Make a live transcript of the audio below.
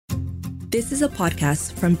This is a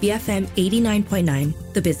podcast from BFM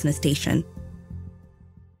 89.9, the business station.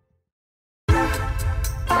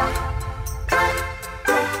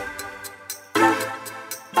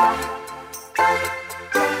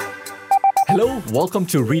 Hello, welcome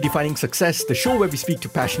to Redefining Success, the show where we speak to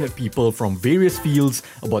passionate people from various fields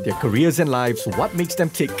about their careers and lives, what makes them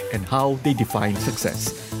tick, and how they define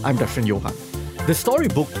success. I'm Darshan Johan. The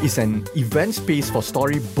Storybook is an event space for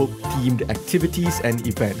storybook-themed activities and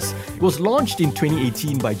events. It was launched in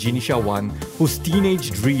 2018 by Jinisha Wan, whose teenage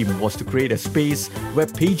dream was to create a space where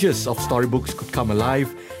pages of storybooks could come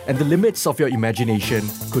alive and the limits of your imagination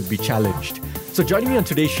could be challenged. So joining me on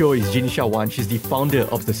today's show is Jinisha Wan. She's the founder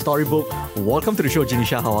of The Storybook. Welcome to the show,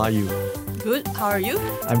 Jinisha. How are you? Good. How are you?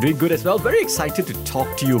 I'm doing good as well. Very excited to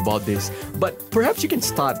talk to you about this. But perhaps you can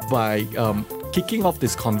start by kicking off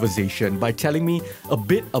this conversation by telling me a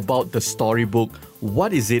bit about The Storybook.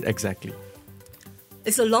 What is it exactly?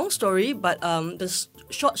 It's a long story, but the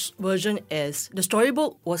short version is the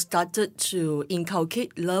Storybook was started to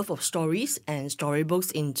inculcate love of stories and storybooks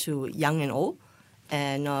into young and old.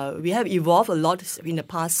 And we have evolved a lot in the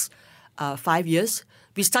past 5 years.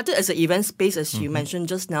 We started as an event space, as you mentioned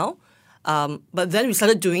just now. But then we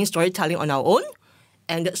started doing storytelling on our own.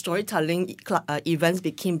 And that storytelling events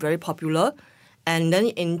became very popular. And then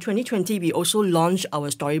in 2020, we also launched our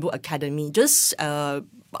Storybook Academy, just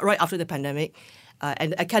right after the pandemic.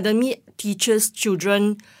 And the Academy teaches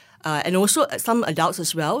children and also some adults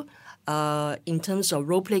as well in terms of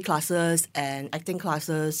role play classes and acting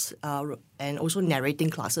classes and also narrating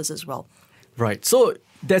classes as well. Right. So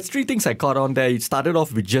there's three things I caught on there. It started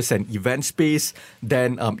off with just an event space,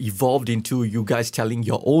 then evolved into you guys telling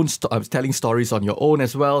your own telling stories on your own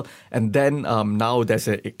as well, and then now there's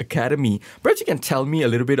an academy. Perhaps you can tell me a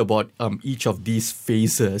little bit about each of these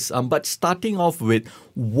phases. But starting off with,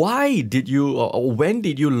 why did you or when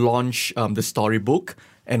did you launch the Storybook,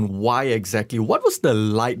 and why exactly? What was the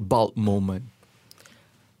light bulb moment?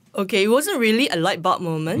 Okay, it wasn't really a light bulb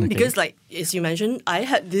moment because, like as you mentioned, I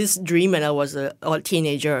had this dream when I was a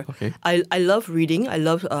teenager. Okay. I love reading. I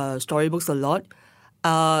love storybooks a lot.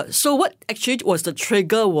 So what actually was the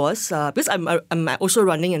trigger was because I'm also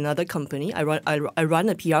running another company. I run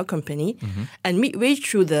a PR company, and midway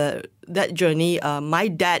through that journey, my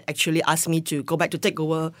dad actually asked me to go back to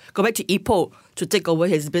Ipoh to take over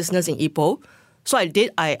his business in Ipoh. So I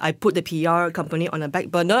did. I put the PR company on a back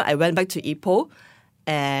burner. I went back to Ipoh.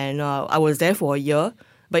 And I was there for a year,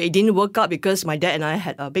 but it didn't work out because my dad and I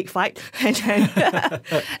had a big fight.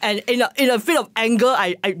 And in a fit of anger,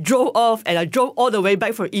 I drove off and I drove all the way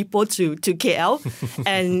back from Ipoh to KL.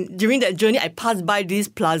 And during that journey, I passed by this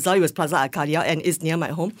plaza. It was Plaza Arcadia, and it's near my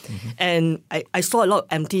home. And I saw a lot of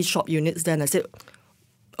empty shop units there, and I said,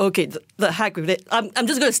 okay, the heck with it. I'm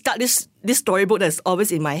just going to start this storybook that's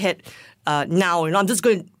always in my head now. I'm just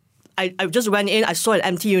going to... I just went in, I saw an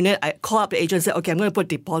empty unit, I called up the agent and said, okay, I'm going to put a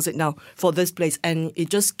deposit now for this place. And it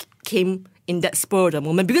just came in that spur of the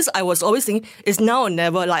moment. Because I was always thinking, it's now or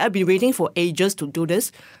never. Like, I've been waiting for ages to do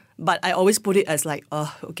this. But I always put it as like,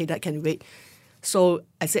 okay, that can wait. So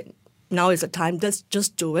I said, now is the time, let's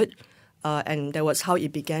just do it. And that was how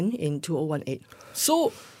it began in 2018.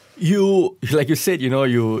 So... You, like you said,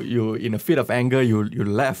 you in a fit of anger, you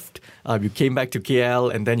left. You came back to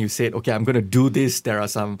KL, and then you said, okay, I'm going to do this. There are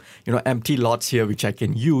some, empty lots here which I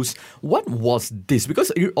can use. What was this?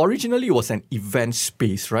 Because originally it was an event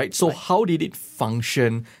space, right? So How did it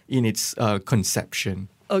function in its conception?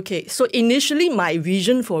 Okay, so initially my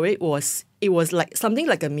vision for it was like something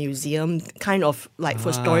like a museum, kind of like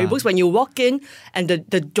for storybooks. When you walk in, and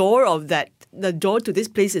the door to this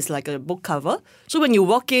place is like a book cover. So when you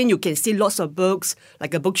walk in, you can see lots of books,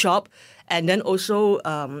 like a bookshop, and then also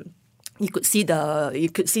you could see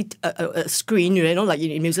a screen, like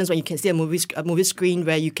in museums when you can see a movie screen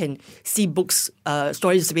where you can see books,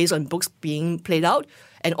 stories based on books being played out,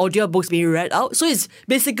 and audio books being read out. So it's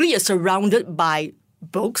basically you're surrounded by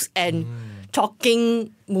books and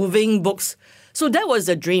talking, moving books. So that was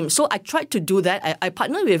the dream. So I tried to do that. I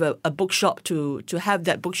partnered with a bookshop to have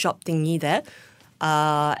that bookshop thingy there.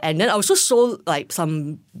 And then I also sold like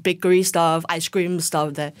some bakery stuff, ice cream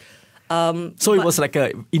stuff there. So it was like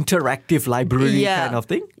an interactive library kind of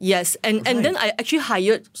thing? Yes. And then I actually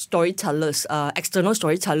hired storytellers, external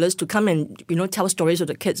storytellers to come and, tell stories to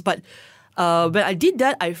the kids. But when I did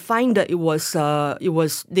that, I find that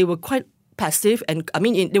they were quite passive, and I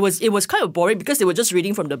mean it was kind of boring because they were just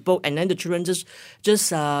reading from the book, and then the children just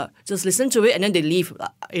listen to it and then they leave.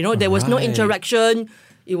 There was no interaction.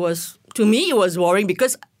 To me it was boring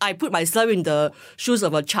because I put myself in the shoes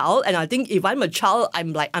of a child, and I think if I'm a child,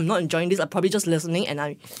 I'm not enjoying this. I'm probably just listening and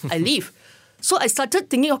I leave. So I started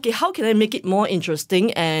thinking, okay, how can I make it more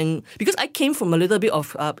interesting? And because I came from a little bit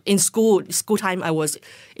of, in school time, I was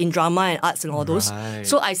in drama and arts and all those. Right.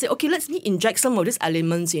 So I said, okay, let's inject some of these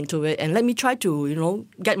elements into it. And let me try to,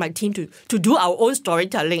 get my team to do our own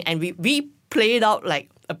storytelling. And we play it out like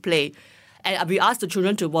a play. And we asked the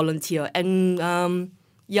children to volunteer. And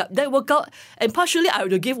that worked out. And partially, I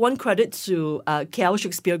would give one credit to KL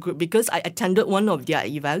Shakespeare Group because I attended one of their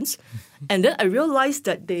events. And then I realized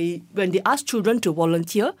that when they ask children to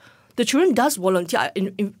volunteer, the children does volunteer.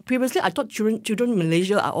 Previously, I thought children in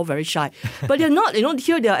Malaysia are all very shy. But they're not.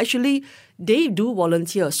 Here they do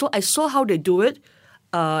volunteer. So I saw how they do it.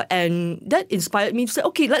 And that inspired me to say,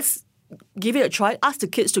 okay, let's give it a try. Ask the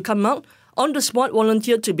kids to come out on the spot,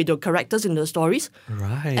 volunteer to be the characters in the stories.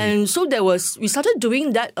 Right. And so we started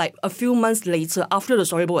doing that like a few months later after the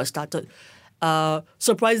storybook was started.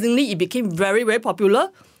 Surprisingly, it became very, very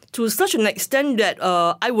popular to such an extent that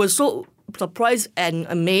I was so surprised and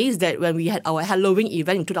amazed that when we had our Halloween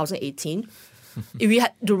event in 2018, we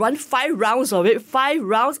had to run 5 rounds of it, 5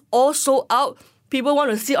 rounds, all sold out. People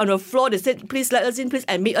want to sit on the floor. They said, please let us in, please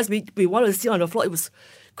admit us. We want to sit on the floor. It was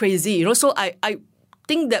crazy, So I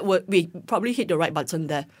think that we probably hit the right button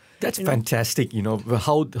there. That's fantastic,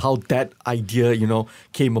 how that idea,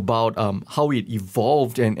 came about, how it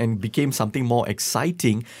evolved and became something more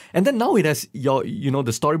exciting. And then now it has,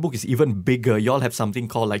 the storybook is even bigger. You all have something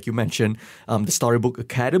called, like you mentioned, the Storybook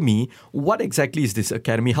Academy. What exactly is this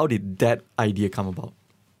academy? How did that idea come about?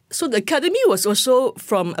 So the academy was also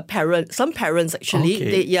from some parents actually.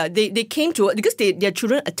 Okay. They came to it because their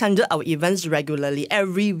children attended our events regularly,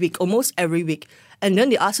 every week, almost every week. And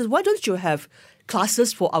then they asked us, why don't you have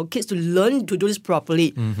classes for our kids to learn to do this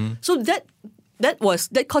properly? Mm-hmm. So that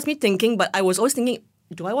caused me thinking, but I was always thinking,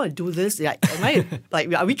 do I want to do this?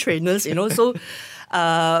 Are we trainers? So,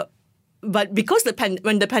 but because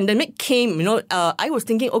when the pandemic came, I was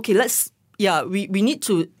thinking, okay, we need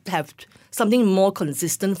to have something more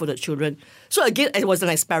consistent for the children. So again, it was an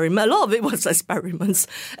experiment. A lot of it was experiments,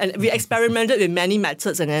 and we experimented with many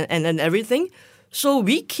methods and everything. So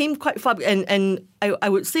we came quite far, and I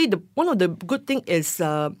would say one of the good thing is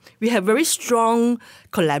we have very strong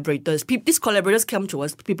collaborators. These collaborators come to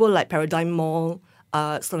us, people like Paradigm Mall,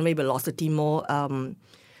 Suddenly Velocity Mall.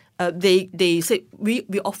 They say we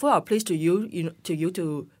offer our place to you,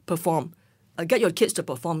 to perform, get your kids to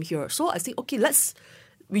perform here. So I say, okay,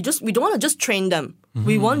 we don't want to just train them. Mm-hmm.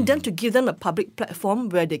 We want them to give them a public platform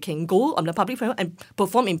where they can go on the public platform and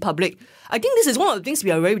perform in public. I think this is one of the things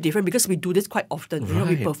we are very different because we do this quite often. Right.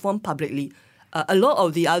 We perform publicly. A lot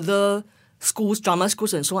of the other schools, drama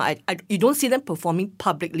schools and so on, you don't see them performing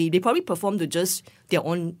publicly. They probably perform to just their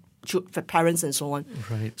own parents and so on.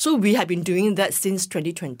 Right. So we have been doing that since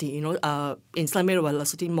 2020, in Suddenly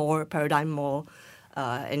Velocity Mall, Paradigm Mall,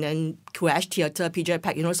 and then Crash Theatre, PJ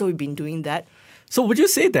Pack, so we've been doing that. So would you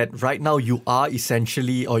say that right now you are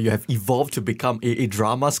essentially, or you have evolved to become a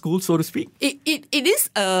drama school, so to speak? It is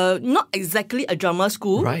not exactly a drama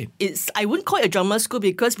school. Right. I wouldn't call it a drama school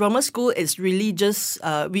because drama school is really just,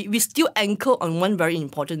 we still anchor on one very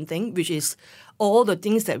important thing, which is all the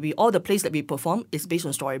plays that we perform is based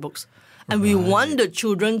on storybooks. And we want the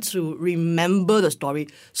children to remember the story.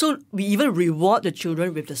 So we even reward the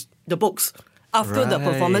children with the books after the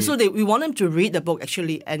performance. So we want them to read the book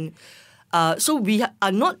actually. And so we are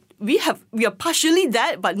partially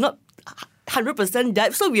that, but not 100%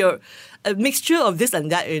 that. So we are a mixture of this and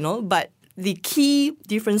that, But the key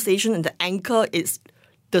differentiation and the anchor is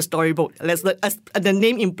the storybook. As the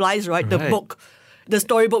name implies, right? The book, the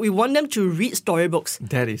storybook. We want them to read storybooks.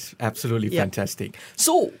 That is absolutely fantastic.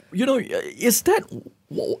 So, is that?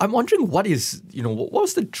 I'm wondering what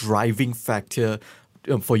was the driving factor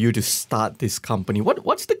for you to start this company?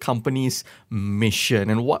 What's the company's mission,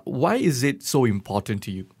 and why is it so important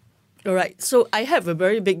to you? All right. So I have a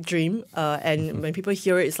very big dream, and when people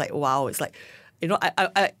hear it, it's like, wow. It's like,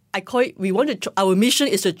 I call it. Our mission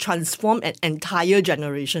is to transform an entire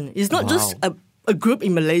generation. It's not just a group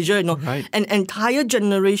in Malaysia, an entire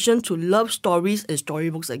generation to love stories and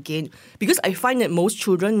storybooks again. Because I find that most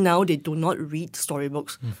children now, they do not read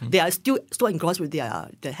storybooks. Mm-hmm. They are still engrossed with their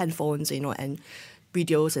handphones, and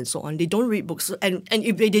videos and so on. They don't read books. And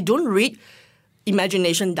if they don't read,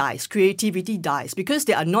 imagination dies, creativity dies, because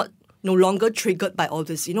they are no longer triggered by all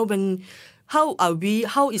this. How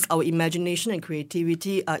is our imagination and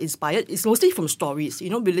creativity inspired? It's mostly from stories. We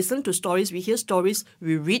listen to stories, we hear stories,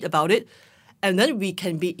 we read about it, and then we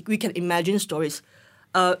can imagine stories.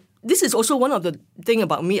 This is also one of the thing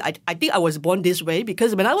about me. I think I was born this way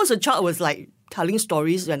because when I was a child, I was like telling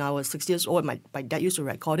stories when I was 6 years old. My dad used to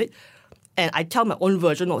record it. and I tell my own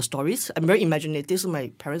version of stories. I'm very imaginative, so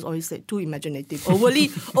my parents always say too imaginative, overly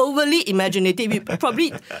imaginative.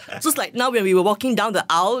 Probably just like now when we were walking down the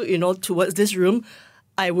aisle, towards this room,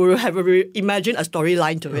 I will have imagine a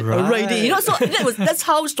storyline to it already. So that's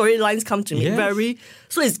how storylines come to me. Yes.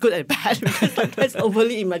 So it's good and bad because sometimes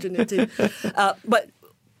overly imaginative. But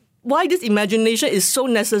why this imagination is so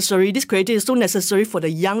necessary, this creativity is so necessary for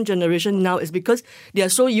the young generation now is because they are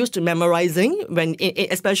so used to memorizing.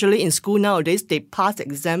 Especially in school nowadays, they pass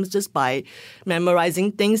exams just by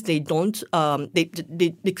memorizing things. They don't, they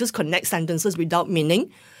just connect sentences without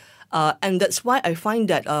meaning. And that's why I find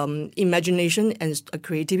that imagination and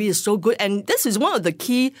creativity is so good. And this is one of the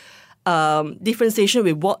key differentiation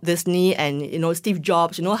with Walt Disney and, Steve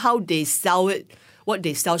Jobs, how they sell it. What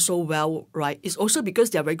they sell so well, right, is also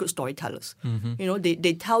because they are very good storytellers. Mm-hmm.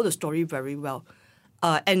 They tell the story very well.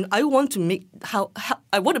 And I want to make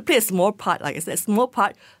I want to play a small part, like I said, a small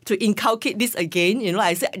part to inculcate this again.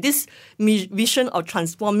 I said this vision of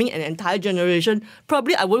transforming an entire generation,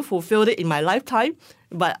 probably I won't fulfill it in my lifetime,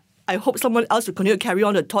 but I hope someone else will continue to carry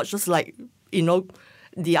on the torch, just like,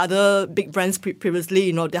 the other big brands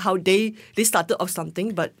previously, how they started off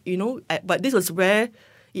something, but this was where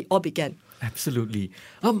it all began. Absolutely.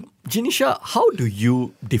 Janisha, how do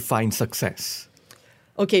you define success?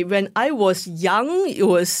 Okay, when I was young, it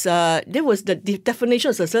was the definition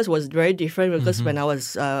of success was very different because when I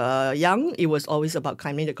was young, it was always about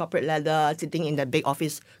climbing the corporate ladder, sitting in the big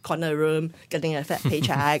office corner room, getting a fat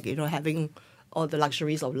paycheck, having all the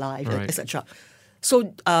luxuries of life, etc.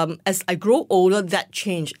 So as I grow older, that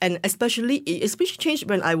changed, and especially changed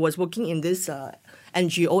when I was working in this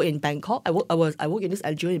NGO in Bangkok. I worked in this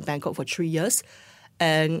NGO in Bangkok for 3 years,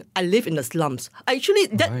 and I live in the slums. Actually,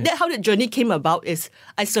 that how the journey came about is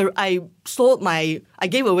I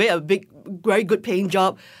gave away a very good paying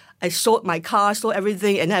job. I sold my car, sold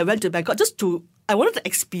everything, and then I went to Bangkok I wanted to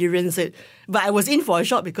experience it, but I was in for a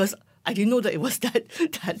shot because I didn't know that it was that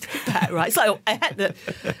bad, right? So I had that,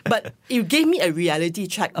 but it gave me a reality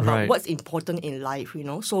check about what's important in life,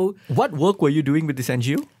 So what work were you doing with this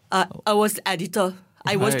NGO? I was editor.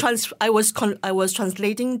 I was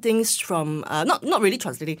translating things from not really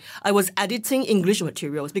translating. I was editing English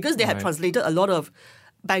materials because they had translated a lot of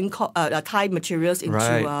Bangkok Thai materials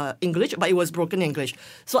into English, but it was broken English.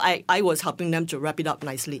 So I was helping them to wrap it up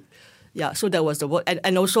nicely. Yeah, so that was the work,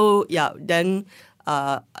 and also then.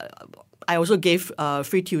 I also gave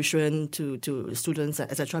free tuition to students,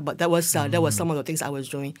 etc. But that was some of the things I was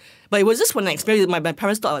doing. But it was just when I experienced it, my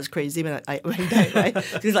parents thought I was crazy when I went there, right?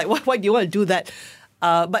 He's like, why do you want to do that?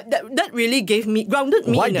 But that really grounded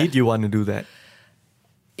me. Why did you want to do that?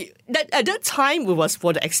 At that time, it was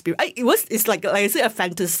for the experience. It's like I said, a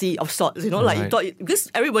fantasy of sorts, like you thought, because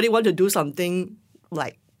everybody wanted to do something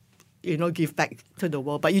like, give back to the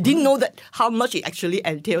world. But you didn't know that how much it actually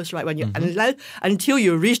entails, right? When you until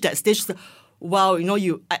you reach that stage, wow,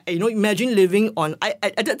 imagine living on.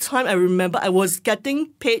 At that time, I remember I was getting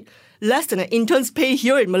paid less than an intern's pay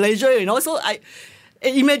here in Malaysia. So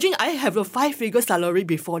imagine I have a 5-figure salary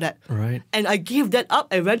before that, right? And I gave that up.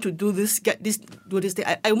 I went to do this thing.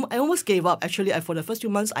 I almost gave up. Actually, for the first few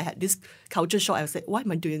months, I had this culture shock. I said, why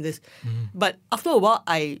am I doing this? But after a while,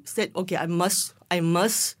 I said, okay, I must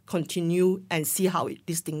continue and see how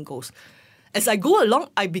this thing goes. As I go along,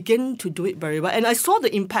 I began to do it very well, and I saw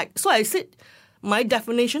the impact. So I said, my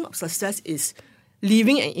definition of success is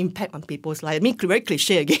leaving an impact on people's lives. I mean, very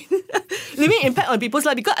cliche again. Leaving an impact on people's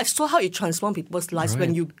lives because I saw how it transforms people's lives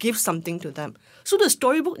when you give something to them. So the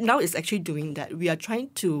storybook now is actually doing that. We are trying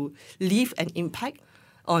to leave an impact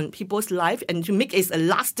on people's life and to make it a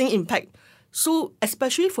lasting impact. So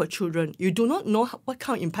especially for children, you do not know what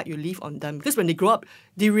kind of impact you leave on them. Because when they grow up,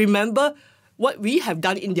 they remember what we have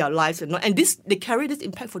done in their lives. And they carry this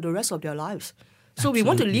impact for the rest of their lives. So we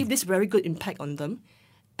want to leave this very good impact on them.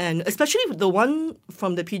 And especially the one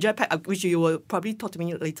from the PJ Pack, which you will probably talk to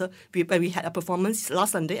me later, where we had a performance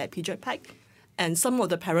last Sunday at PJ Pack. And some of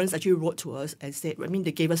the parents actually wrote to us and said,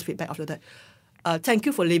 they gave us feedback after that. Thank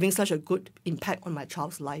you for leaving such a good impact on my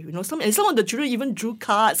child's life. Some of the children even drew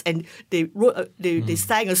cards and they wrote, they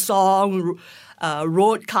sang a song,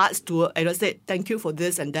 wrote cards to her, and said thank you for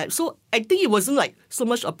this and that. So I think it wasn't like so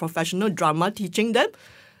much a professional drama teaching them,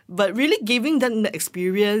 but really giving them the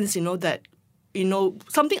experience. That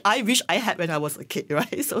something I wish I had when I was a kid,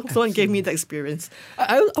 right? So someone gave me the experience.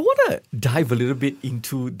 I want to dive a little bit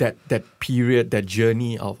into that period, that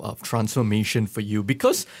journey of transformation for you,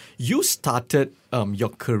 because you started your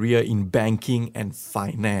career in banking and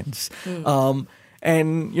finance. And,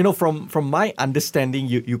 from my understanding,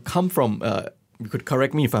 you come from, you could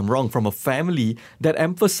correct me if I'm wrong, from a family that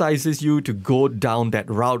emphasizes you to go down that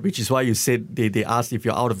route, which is why you said they asked if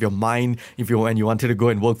you're out of your mind, when you wanted to go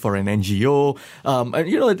and work for an NGO.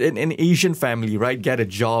 And an Asian family, right? Get a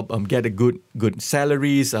job, get a good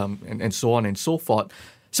salaries, and so on and so forth.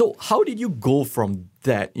 So how did you go from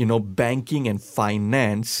that, banking and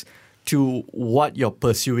finance to what you're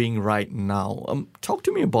pursuing right now? Talk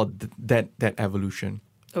to me about that evolution.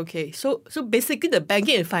 Okay, so basically the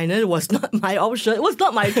banking and finance was not my option. It was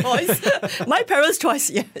not my choice. My parents' choice,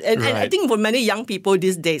 yeah. And I think for many young people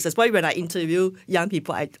these days, that's why when I interview young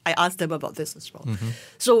people, I ask them about this as well. Mm-hmm.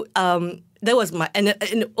 So that was my... And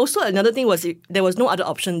also another thing was there was no other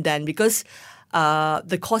option then because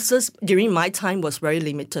the courses during my time was very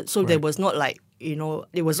limited. So there was not like,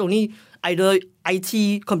 it was only either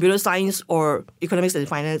IT, computer science, or economics and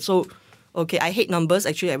finance. So... Okay, I hate numbers.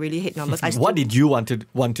 Actually, I really hate numbers. What did you want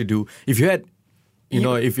to do? If you had,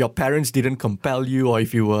 if your parents didn't compel you, or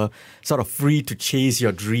if you were sort of free to chase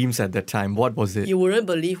your dreams at that time, what was it? You wouldn't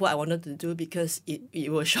believe what I wanted to do because it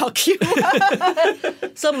will shock you.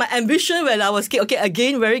 So my ambition when I was kid,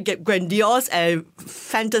 again, very grandiose and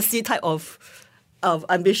fantasy type of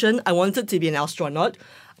ambition. I wanted to be an astronaut.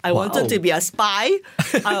 I wanted to be a spy.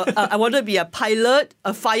 I wanted to be a pilot,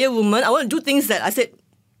 a firewoman. I want to do things that I said,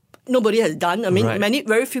 nobody has done. I mean,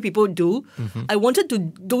 very few people do. Mm-hmm. I wanted to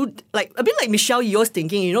do like a bit like Michelle Yeoh's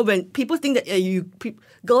thinking. When people think that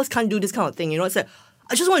girls can't do this kind of thing, it's like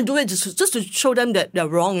I just want to do it just to show them that they're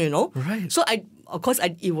wrong. Right. So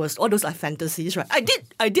it was all those are fantasies, right?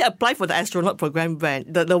 I did apply for the astronaut program,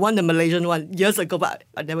 the Malaysian one years ago, but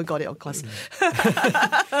I never got it, of course.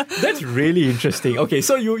 That's really interesting. Okay,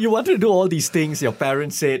 so you wanted to do all these things. Your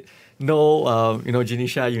parents said, no,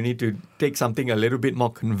 Jinisha, you need to take something a little bit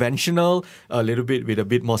more conventional, a little bit with a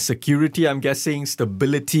bit more security, I'm guessing,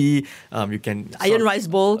 stability. You can... Iron rice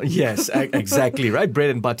bowl. Yes, exactly, right? Bread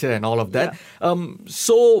and butter and all of that. Yeah.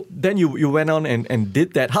 So then you went on and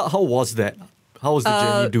did that. How was that? How was the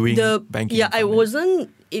journey doing banking? Yeah, I wasn't...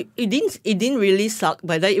 It didn't really suck,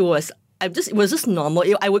 but then it was just normal.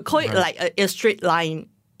 I would call it like a straight line.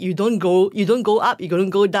 You don't go up, you don't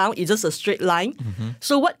go down, it's just a straight line. Mm-hmm.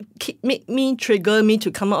 So what triggered me to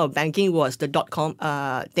come out of banking was the .com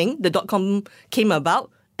thing. The .com came about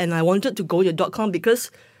and I wanted to go to .com because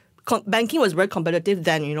banking was very competitive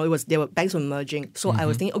then, banks were merging. So I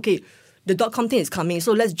was thinking, okay, the .com thing is coming,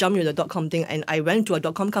 so let's jump into the .com thing. And I went to a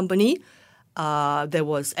 .com company. And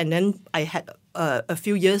then I had a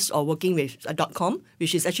few years of working with a .com,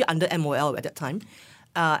 which is actually under MOL at that time.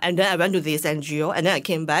 And then I went to this NGO, and then I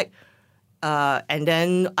came back, and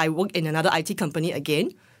then I worked in another IT company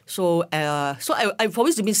again. So I've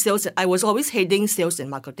always been sales. I was always heading sales and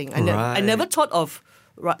marketing. I never thought of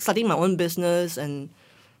starting my own business and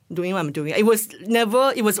doing what I'm doing. It was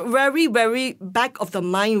very, very back of the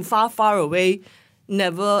mind, far, far away.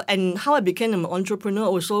 Never. And how I became an entrepreneur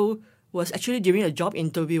also was actually during a job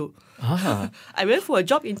interview. I went for a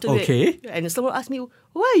job interview, and someone asked me,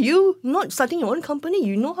 "Why are you not starting your own company?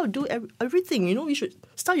 You know how to do everything. You should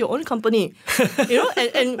start your own company."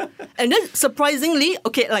 and then surprisingly,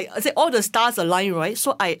 like I said, all the stars aligned, right?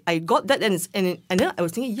 So I got that, and then I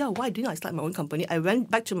was thinking, why didn't I start my own company? I went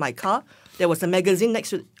back to my car. There was a magazine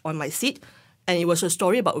on my seat. And it was a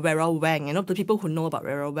story about Vera Wang. The people who know about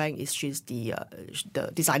Vera Wang she's the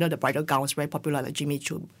designer of the bridal gowns, very popular, like Jimmy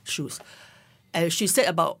Choo shoes. And she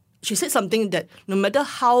said something that no matter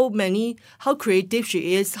how creative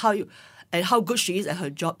she is, and how good she is at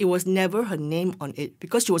her job, it was never her name on it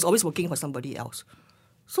because she was always working for somebody else.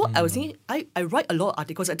 So I was thinking, I write a lot of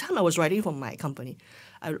articles. At the time I was writing for my company.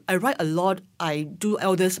 I write a lot, I do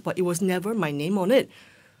all this, but it was never my name on it.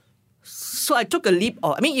 So I took a leap.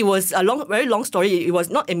 It was a very long story. It was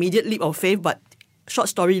not immediate leap of faith, but short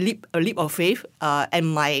story a leap of faith.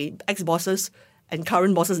 And my ex-bosses and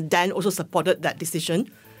current bosses then also supported that decision,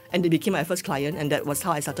 and they became my first client. And that was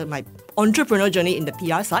how I started my entrepreneurial journey in the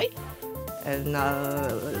PR side. And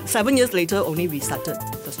 7 years later, only we started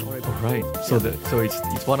the Storybook. Right. So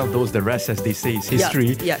it's one of those, the rest, as they say, is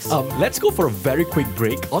history. Yeah. Yes. Let's go for a very quick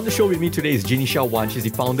break. On the show with me today is Jinisha Wan. She's the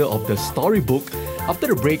founder of the Storybook. After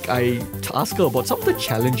the break, I ask her about some of the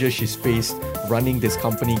challenges she's faced running this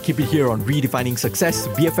company. Keep it here on Redefining Success,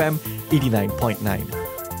 BFM 89.9.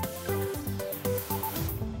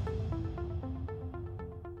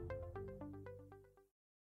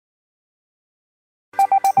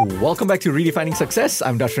 Welcome back to Redefining Success.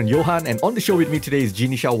 I'm Darshan Johan, and on the show with me today is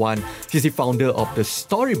Jinisha Wan. She's the founder of the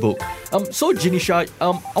Storybook. So Jinisha,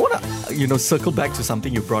 I want to circle back to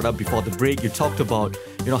something you brought up before the break. You talked about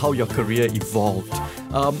how your career evolved.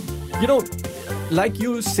 Like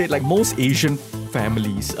you said, like most Asian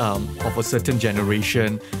families of a certain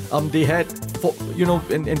generation, they had,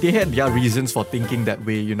 and they had their reasons for thinking that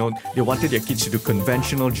way. They wanted their kids to do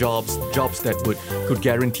conventional jobs that could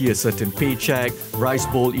guarantee a certain paycheck, rice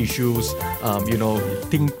bowl issues,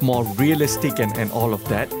 think more realistic and all of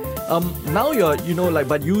that. Now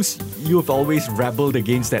but you've always rebelled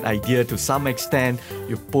against that idea to some extent.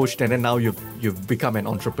 You've pushed, and then now you've become an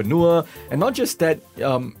entrepreneur. And not just that,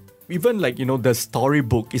 even the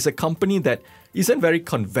Storybook is a company that isn't very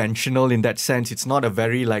conventional in that sense. It's not a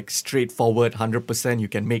very straightforward 100% you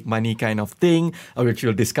can make money kind of thing, which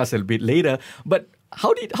we'll discuss a little bit later. But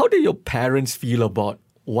how did your parents feel about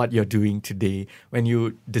what you're doing today? When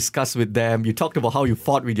you discuss with them, you talked about how you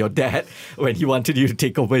fought with your dad when he wanted you to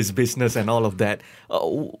take over his business and all of that.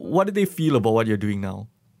 What do they feel about what you're doing now?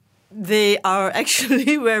 They are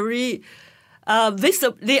actually very...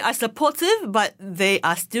 they are supportive, but they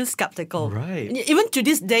are still skeptical. Right. Even to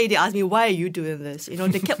this day, they ask me, why are you doing this?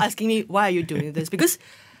 They kept asking me, why are you doing this? Because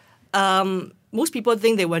most people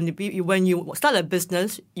think that when you start a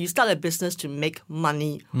business, you start a business to make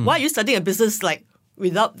money. Why are you starting a business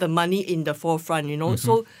without the money in the forefront?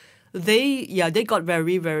 So they got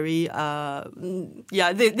very, very, they're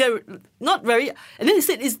not very, and then they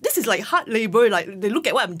said, this is hard labor. They look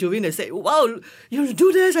at what I'm doing, they say, wow, you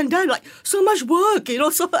do this and that, so much work,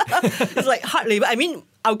 so it's hard labor. I mean,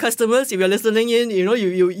 our customers, if you're listening in,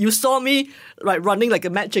 you saw me running like a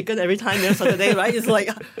mad chicken every time Saturday, right? It's like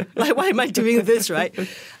why am I doing this, right?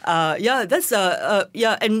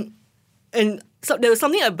 And so there was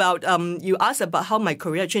something about, you asked about how my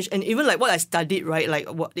career changed, and even what I studied, right?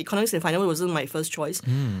 What economics and finance wasn't my first choice.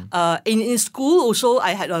 In school also,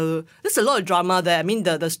 I had there's a lot of drama there. I mean,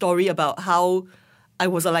 the story about how I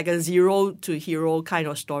was a zero to hero kind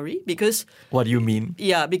of story, because... What do you mean?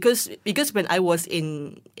 Yeah, because when I was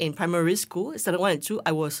in primary school, standard 1 and 2,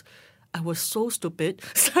 I was so stupid.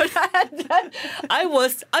 So I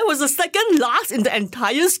was the second last in the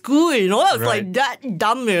entire school, I was that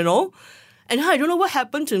dumb, And I don't know what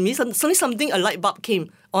happened to me. Suddenly a light bulb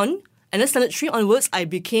came on. And then standard 3 onwards, I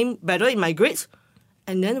became better in my grades.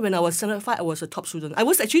 And then when I was standard 5, I was a top student. I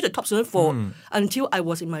was actually the top student until I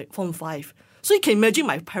was in my form 5. So you can imagine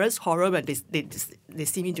my parents' horror when they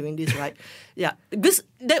see me doing this, right? Yeah. Because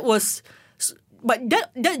that was... But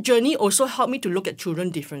that journey also helped me to look at children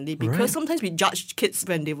differently, because sometimes we judge kids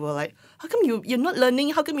when they were how come you're not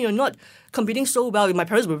learning? How come you're not competing so well? My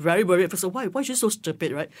parents were very worried at first. So why are you so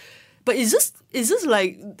stupid, right? But it's just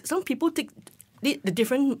some people take the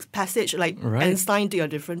different passage, Einstein took a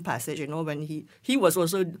different passage, when he was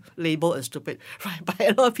also labeled as stupid, right, by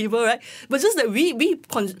a lot of people, right? But just that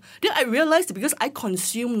then I realized, because I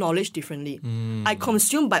consume knowledge differently. I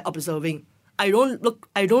consume by observing. I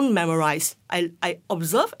don't memorize. I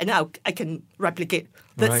observe, and then I can replicate.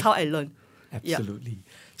 That's how I learn. Absolutely.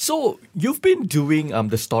 Yeah. So you've been doing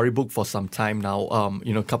the Storybook for some time now,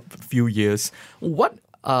 few years. What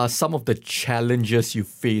are some of the challenges you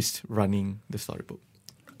faced running the Storybook?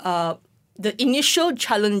 The initial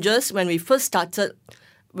challenges when we first started,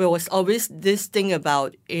 there was always this thing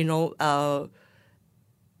about, the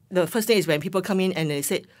first thing is when people come in and they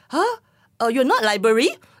say, you're not library?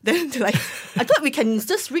 Then they're I thought we can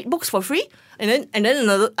just read books for free. And then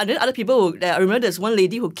other people, I remember there's one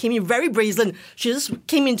lady who came in very brazen. She just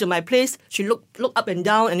came into my place. She looked up and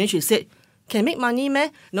down, and then she said, can make money,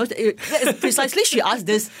 man? No, precisely she asked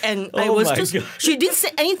this, and she didn't say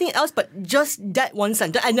anything else but just that one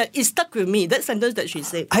sentence, and it stuck with me, that sentence that she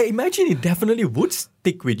said. I imagine it definitely would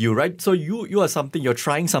stick with you, right? So you're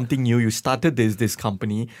trying something new. You started this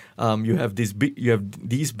company. You have these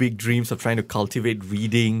big dreams of trying to cultivate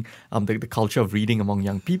reading, the culture of reading among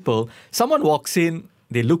young people. Someone walks in,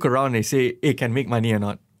 they look around, they say, hey, can make money or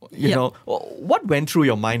not? You know, what went through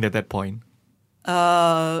your mind at that point?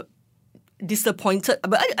 Disappointed,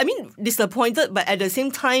 but disappointed, but at the same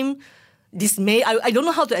time, dismay. I don't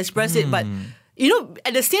know how to express it, but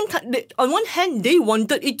at the same time, on one hand, they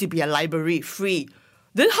wanted it to be a library, free.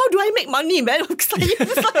 Then how do I make money, man? How do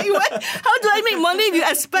I make money if you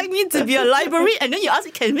expect me to be a library and then you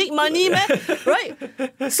ask, can make money, man? Right?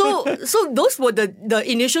 So those were the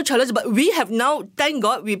initial challenges, but we have now, thank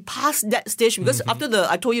God, we passed that stage, because after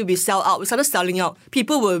I told you we sell out, we started selling out.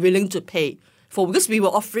 People were willing to pay. Because we were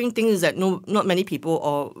offering things that not many people,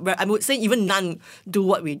 or I would say even none, do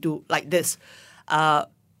what we do like this.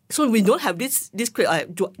 So we don't have this. Do I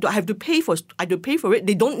have to pay for? I have to pay for it.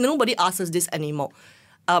 Nobody asks us this anymore.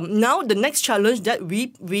 Now the next challenge that we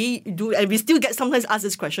do, and we still get sometimes asked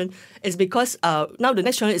this question, is because now the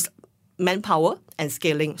next challenge is manpower and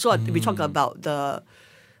scaling. So we talk about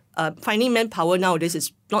finding manpower nowadays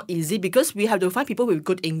is not easy because we have to find people with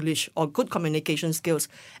good English or good communication skills.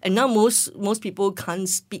 And now most people can't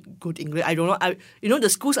speak good English. I don't know. The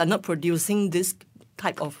schools are not producing this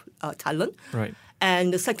type of talent. Right.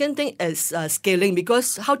 And the second thing is scaling,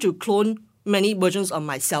 because how to clone many versions of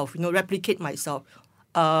myself, replicate myself.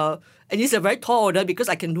 And it's a very tall order because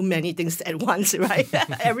I can do many things at once, right?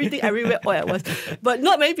 Everything, everywhere, all at once. But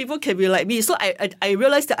not many people can be like me. So I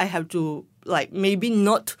realized that I have to maybe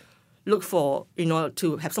not look for,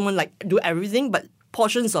 to have someone do everything, but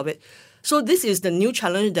portions of it. So this is the new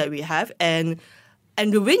challenge that we have. And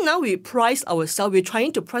the way now we price ourselves, we're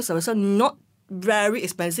trying to price ourselves not very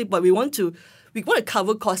expensive, but we want to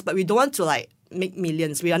cover costs, but we don't want to make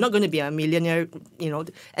millions. We are not going to be a millionaire,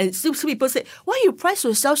 And so people say, why you price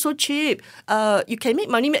yourself so cheap? You can make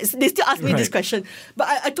money. They still ask me this question. But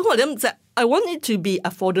I told them that I want it to be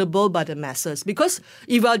affordable by the masses, because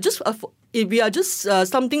if we are just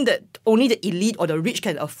something that only the elite or the rich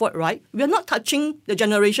can afford, right? We are not touching the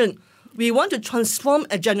generation. We want to transform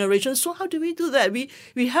a generation. So how do we do that? We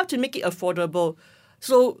have to make it affordable.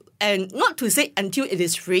 So, and not to say until it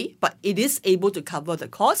is free, but it is able to cover the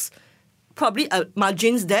cost. Probably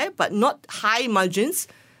margins there, but not high margins.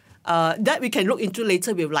 That we can look into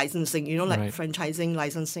later with licensing, Right. franchising,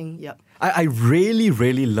 licensing. Yeah. I really,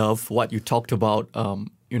 really love what you talked about,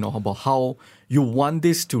 about how you want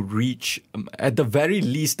this to reach, at the very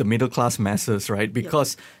least, the middle-class masses, right?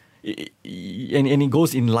 Because, and it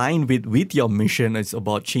goes in line with your mission. It's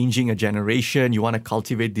about changing a generation. You want to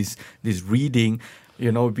cultivate this reading. We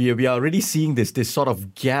are already seeing this sort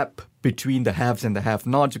of gap between the haves and the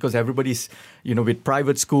have-nots, because everybody's, with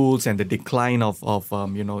private schools and the decline of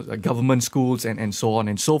government schools and so on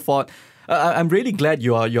and so forth. I'm really glad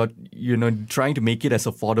you're trying to make it as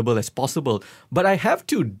affordable as possible. But I have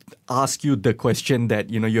to ask you the question that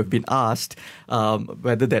you've been asked,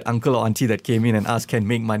 whether that uncle or auntie that came in and asked can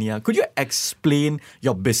make money. Could you explain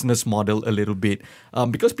your business model a little bit?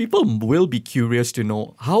 Because people will be curious to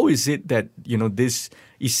know, how is it that this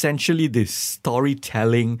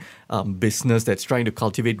storytelling business that's trying to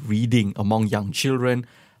cultivate reading among young children.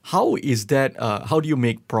 How is that? How do you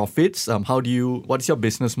make profits? What's your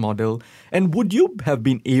business model? And would you have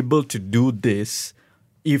been able to do this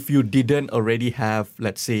if you didn't already have,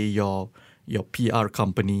 let's say, your PR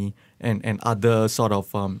company and other sort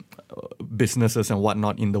of businesses and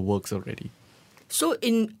whatnot in the works already? So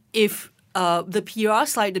if the PR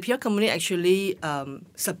side, the PR company actually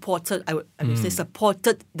supported, I would say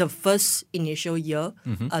supported the first initial year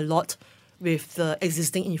a lot with the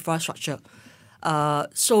existing infrastructure.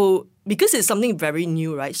 So because it's something very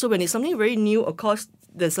new, right? So when it's something very new, of course,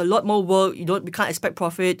 there's a lot more work. We can't expect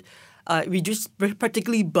profit. We just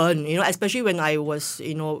practically burn, especially when I was,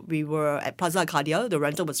 we were at Plaza Arcadia, the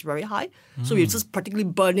rental was very high. So we were just practically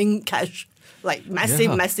burning cash,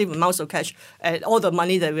 massive amounts of cash, and all the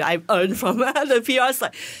money that I earned from the PR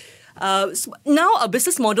side. So now our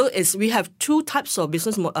business model is we have two types of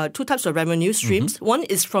revenue streams. One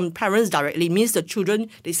is from parents directly, means the children,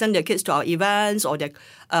 they send their kids to our events or their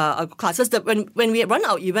classes. That when we run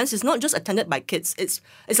our events, it's not just attended by kids. It's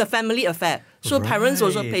a family affair. So parents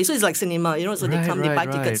also pay. So it's like cinema, so they come, they buy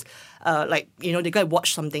tickets, they go and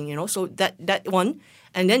watch something, So that one.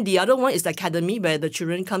 And then the other one is the academy where the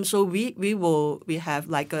children come. So we have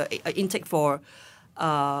like a intake for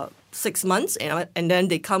 6 months, and then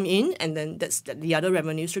they come in, and then that's the other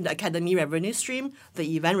revenue stream, the academy revenue stream,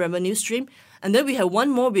 the event revenue stream. And then we have one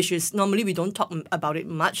more, which is normally we don't talk about it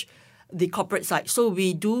much, the corporate side. So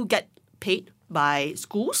we do get paid by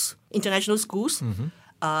schools, international schools,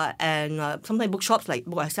 and sometimes bookshops like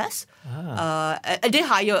Book Access. And they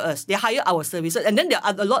hire us. They hire our services. And then there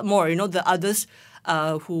are a lot more, the others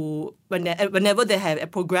who, whenever they have a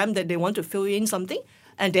program that they want to fill in something,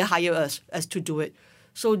 and they hire us as to do it.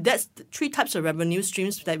 So that's the three types of revenue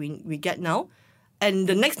streams that we get now. And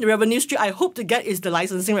the next revenue stream I hope to get is the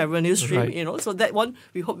licensing revenue stream, So that one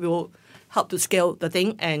we hope will help to scale the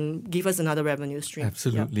thing and give us another revenue stream.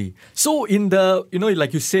 Absolutely. Yeah. So in the,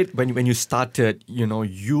 like you said, when you started,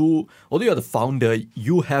 although you're the founder,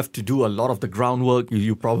 you have to do a lot of the groundwork.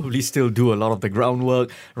 You probably still do a lot of the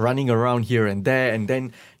groundwork, running around here and there, and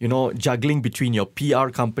then, juggling between your PR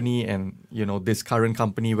company and, this current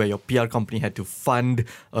company where your PR company had to fund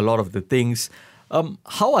a lot of the things.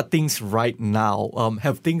 How are things right now?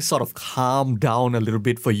 Have things sort of calmed down a little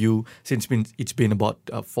bit for you since it's been about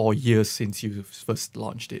 4 years since you first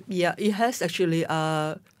launched it? Yeah, it has actually.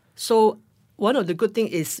 So one of the good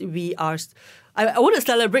things is I want to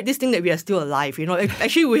celebrate this thing that we are still alive.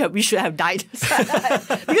 Actually we should have died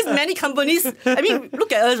because many companies. I mean,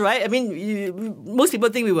 look at us, right? I mean, most people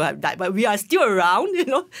think we will have died, but we are still around.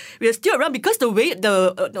 We are still around because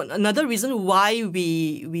another reason why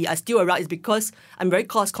we are still around is because I'm very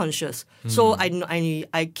cost conscious. So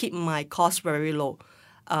I keep my costs very low.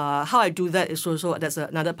 How I do that is also that's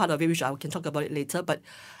another part of it which I can talk about it later. But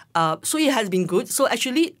so it has been good. So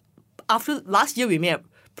actually, after last year we made a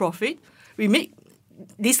profit. We make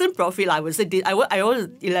decent profit, I would say. I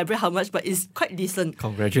won't elaborate how much, but it's quite decent.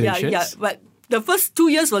 Congratulations. Yeah. But the first 2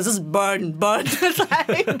 years was just burn. It's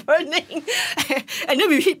like burning. And then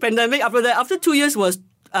we hit pandemic after that. After 2 years was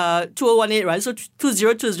 2018, right? So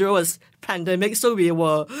 2020 was pandemic. So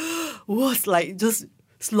was like just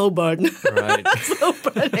slow burn. Right. Slow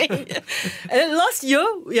burning. And then last year,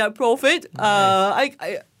 we had profit.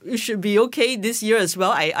 It should be okay this year as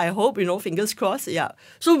well. I hope, fingers crossed. Yeah.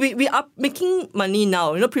 So we are making money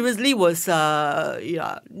now. Previously was,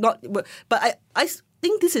 not, but I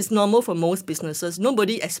think this is normal for most businesses.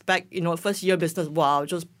 Nobody expect, first year business, wow,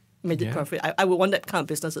 just made it profit. I would want that kind of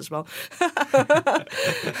business as well.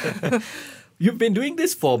 You've been doing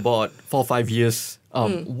this for about 4 or 5 years.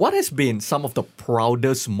 What has been some of the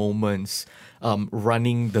proudest moments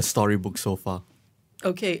running the storybook so far?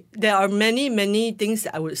 Okay, there are many, many things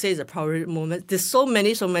that I would say is a proud moment. There's so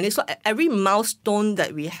many. So every milestone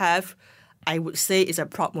that we have, I would say is a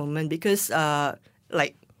proud moment because,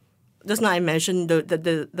 like just now I mentioned,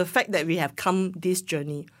 the fact that we have come this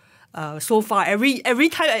journey so far. Every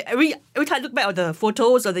time I look back at the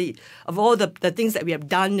photos of all the things that we have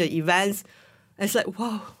done, the events, it's like,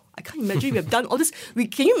 wow, I can't imagine we have done all this.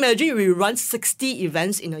 Can you imagine we run 60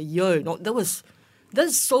 events in a year?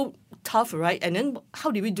 That's so tough, right? And then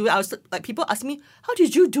how did we do it? I was like, people ask me, how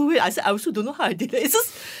did you do it? I said, I also don't know how I did it. It's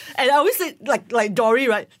just, and I always say, like Dory,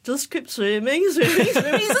 right? Just keep swimming.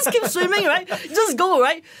 Just keep swimming, right? Just go,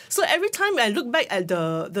 right? So every time I look back at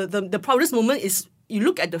the proudest moment is you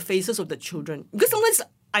look at the faces of the children. Because sometimes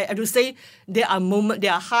I have to say there are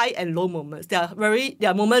high and low moments. There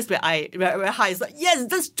are moments where where high is like, yes,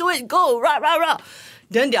 just do it, go, rah, rah, rah.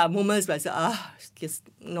 Then there are moments where I say,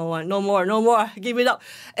 no more, give it up.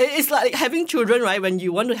 It's like having children, right? When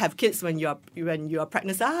you want to have kids, when you're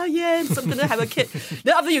pregnant, yes, I'm gonna have a kid.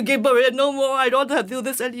 Then after you give birth, no more, I don't want to do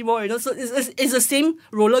this anymore. So it's the same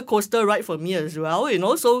roller coaster ride for me as well.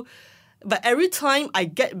 So. But every time I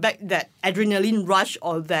get back that adrenaline rush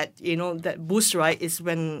or that that boost, right, is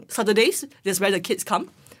when Saturdays. That's where the kids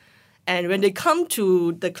come, and when they come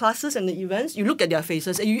to the classes and the events, you look at their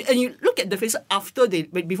faces and you look at the faces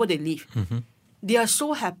before they leave. Mm-hmm. They are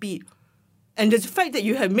so happy, and the fact that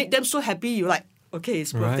you have made them so happy, you're like, okay,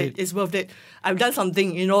 it's worth it. It's worth it. I've done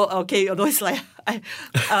something, Okay, although it's like,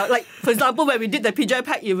 like for example, when we did the PJ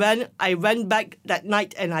Pack event, I went back that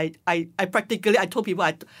night and I told people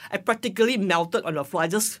I practically melted on the floor. I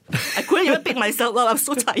couldn't even pick myself up. I'm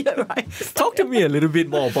so tired, right? Talk to me a little bit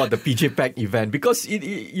more about the PJ Pack event because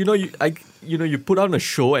you put on a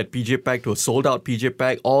show at PJ Pack to a sold out PJ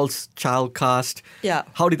Pack, all child cast. Yeah.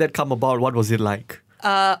 How did that come about? What was it like?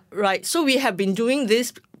 Right. So we have been doing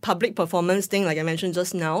this public performance thing, like I mentioned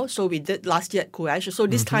just now. So we did last year at Kuash. So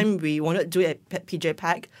this time we wanted to do it at PJ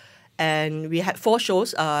Pack. And we had 4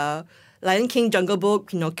 shows, Lion King, Jungle Book,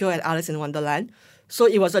 Pinocchio, and Alice in Wonderland. So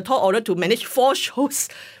it was a tall order to manage 4 shows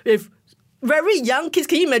with very young kids.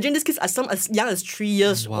 Can you imagine? These kids are some as young as 3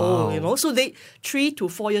 years old, So they 3 to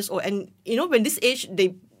 4 years old. And, when this age,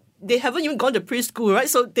 they haven't even gone to preschool, right?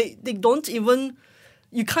 So they don't even...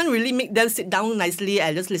 You can't really make them sit down nicely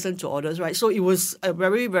and just listen to orders, right? So it was a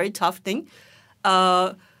very, very tough thing.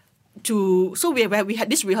 So we had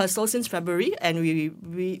this rehearsal since February, and we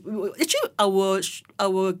actually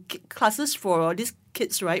our classes for these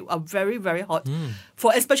kids, right, are very, very hot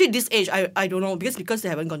for especially this age. I don't know because they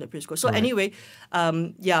haven't gone to preschool. So anyway,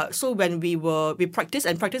 So when we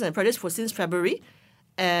practiced for since February.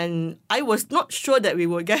 And I was not sure that we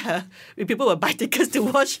would people would buy tickets to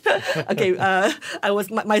watch. Okay, I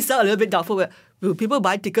was myself a little bit doubtful. Will people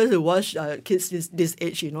buy tickets to watch kids this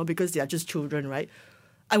age, because they are just children, right?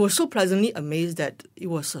 I was so pleasantly amazed that it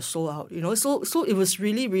was a sold out, So it was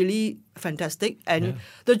really, really fantastic. And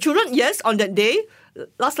the children, yes, on that day,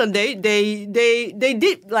 last Sunday, they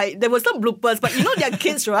did, like, there were some bloopers, but they're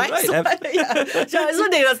kids, right? So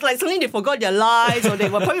they was like, suddenly they forgot their lives, or they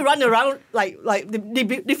were probably run around like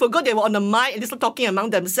they forgot they were on the mic and they started talking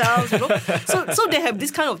among themselves, So they have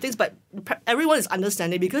these kind of things, but everyone is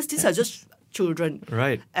understanding because these are just children.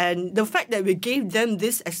 Right. And the fact that we gave them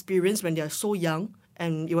this experience when they are so young,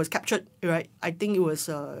 and it was captured, right? I think it was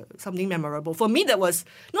something memorable. For me, that was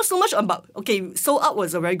not so much about, sold out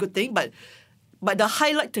was a very good thing, but But the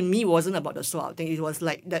highlight to me wasn't about the sold out thing. It was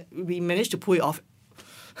like that we managed to pull it off.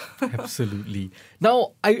 Absolutely.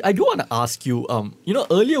 Now, I do want to ask you,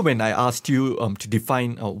 earlier when I asked you to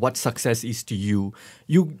define what success is to you,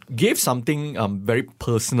 you gave something very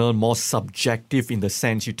personal, more subjective in the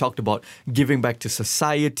sense you talked about giving back to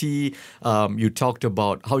society. You talked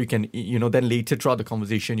about how you can, then later throughout the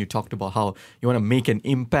conversation, you talked about how you want to make an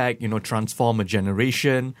impact, transform a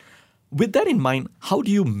generation. With that in mind, how do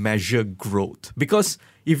you measure growth? Because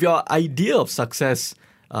if your idea of success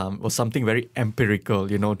was something very empirical,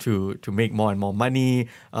 to make more and more money,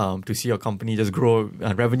 to see your company just grow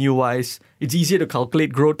revenue-wise. It's easier to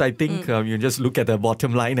calculate growth, I think. You just look at the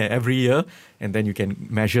bottom line every year, and then you can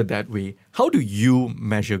measure that way. How do you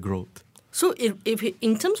measure growth? So if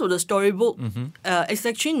in terms of the storybook, it's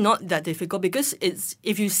actually not that difficult because it's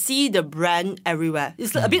if you see the brand everywhere,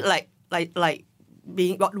 it's a bit like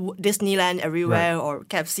being Disneyland everywhere or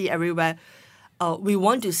KFC everywhere. We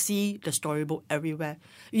want to see the storybook everywhere.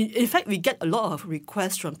 In fact, we get a lot of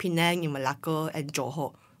requests from Penang, in Malacca, and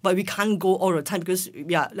Johor. But we can't go all the time because,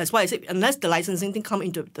 that's why I said, unless the licensing thing come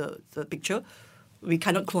into the picture, we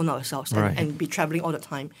cannot clone ourselves and be traveling all the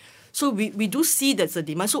time. So we do see that's a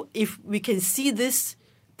demand. So if we can see this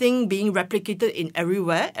thing being replicated in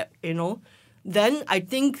everywhere, then I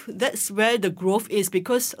think that's where the growth is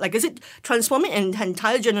because, like I said, transforming an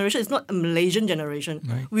entire generation is not a Malaysian generation.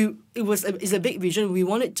 Right. It's a big vision. We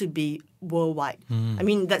want it to be worldwide. I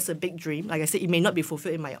mean, that's a big dream. Like I said, it may not be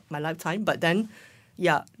fulfilled in my lifetime, but then,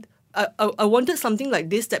 I wanted something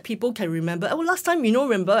like this that people can remember. Oh, last time,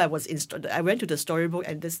 remember I went to the storybook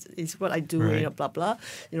and this is what I do, blah, blah.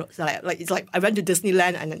 So it's like I went to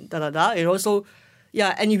Disneyland and da. So...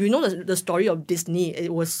 Yeah, and if you know the story of Disney,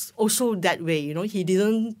 it was also that way. He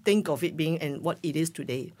didn't think of it being and what it is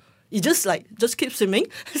today. He just keep swimming,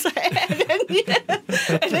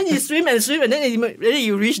 and then you swim, and then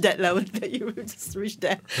you reach that level that you just reach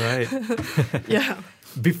there. Right. Yeah.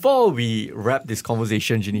 Before we wrap this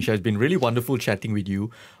conversation, Janisha, it's been really wonderful chatting with you.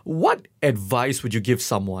 What advice would you give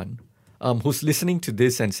someone who's listening to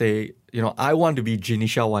this and say, I want to be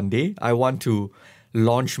Janisha one day. I want to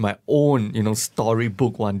launch my own,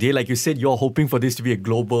 storybook one day. Like you said, you're hoping for this to be a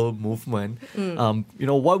global movement. What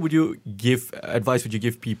advice would you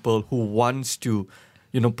give people who wants to,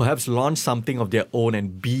 perhaps launch something of their own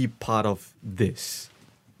and be part of this?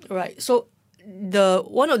 Right. So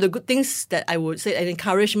one of the good things that I would say, an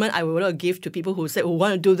encouragement I would give to people who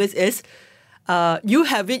want to do this is, you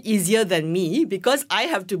have it easier than me because I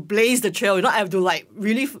have to blaze the trail. I have to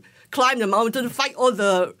really climb the mountain, fight all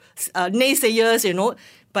the naysayers,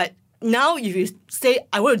 But now if you say,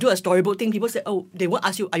 I want to do a storybook thing, people say, they won't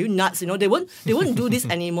ask you, are you nuts? They won't do this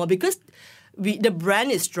anymore because the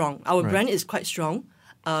brand is strong. Our brand is quite strong.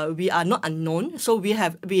 We are not unknown. So we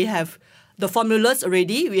have the formulas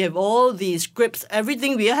already. We have all the scripts,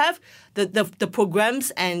 everything. We have the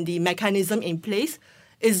programs and the mechanism in place.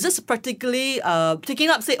 It's just practically picking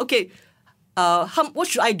up, say, okay, what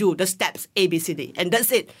should I do? The steps, A, B, C, D. And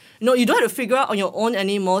that's it. You don't have to figure out on your own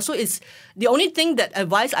anymore. So it's the only thing that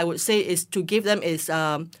advice I would say is to give them is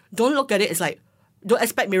don't look at it as don't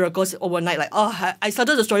expect miracles overnight. I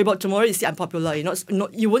started the storybook tomorrow, you see I'm popular.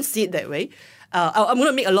 You won't see it that way. I'm going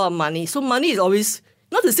to make a lot of money. So money is always,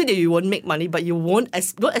 not to say that you won't make money, but you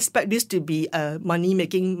don't expect this to be a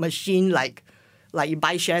money-making machine like you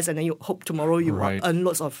buy shares and then you hope tomorrow you earn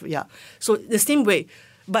lots of, So the same way.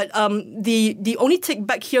 But the only take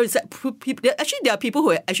back here is that there are people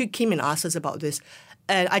who actually came and asked us about this.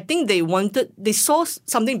 And I think they saw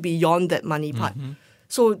something beyond that money part.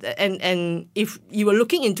 So, and if you were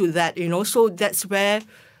looking into that, so that's where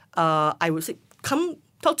I would say, come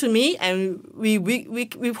talk to me and we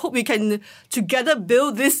hope we can together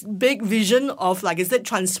build this big vision of, like I said,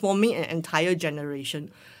 transforming an entire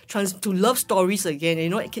generation. To love stories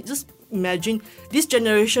again. I can just imagine this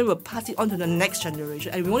generation will pass it on to the next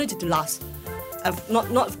generation, and we want it to last.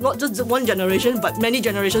 Not just one generation, but many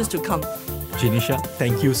generations to come. Janisha,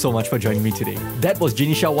 thank you so much for joining me today. That was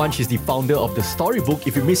Janisha Wan. She's the founder of The Storybook.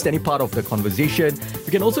 If you missed any part of the conversation,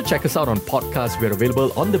 you can also check us out on podcasts. We're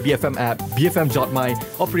available on the BFM app, bfm.my,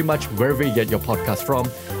 or pretty much wherever you get your podcast from.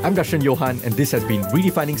 I'm Darshan Johan, and this has been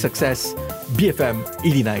Redefining Success, BFM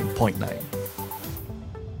 89.9.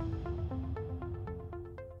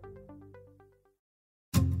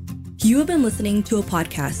 You have been listening to a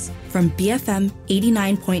podcast from BFM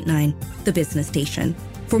 89.9, the business station.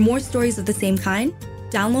 For more stories of the same kind,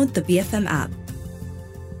 download the BFM app.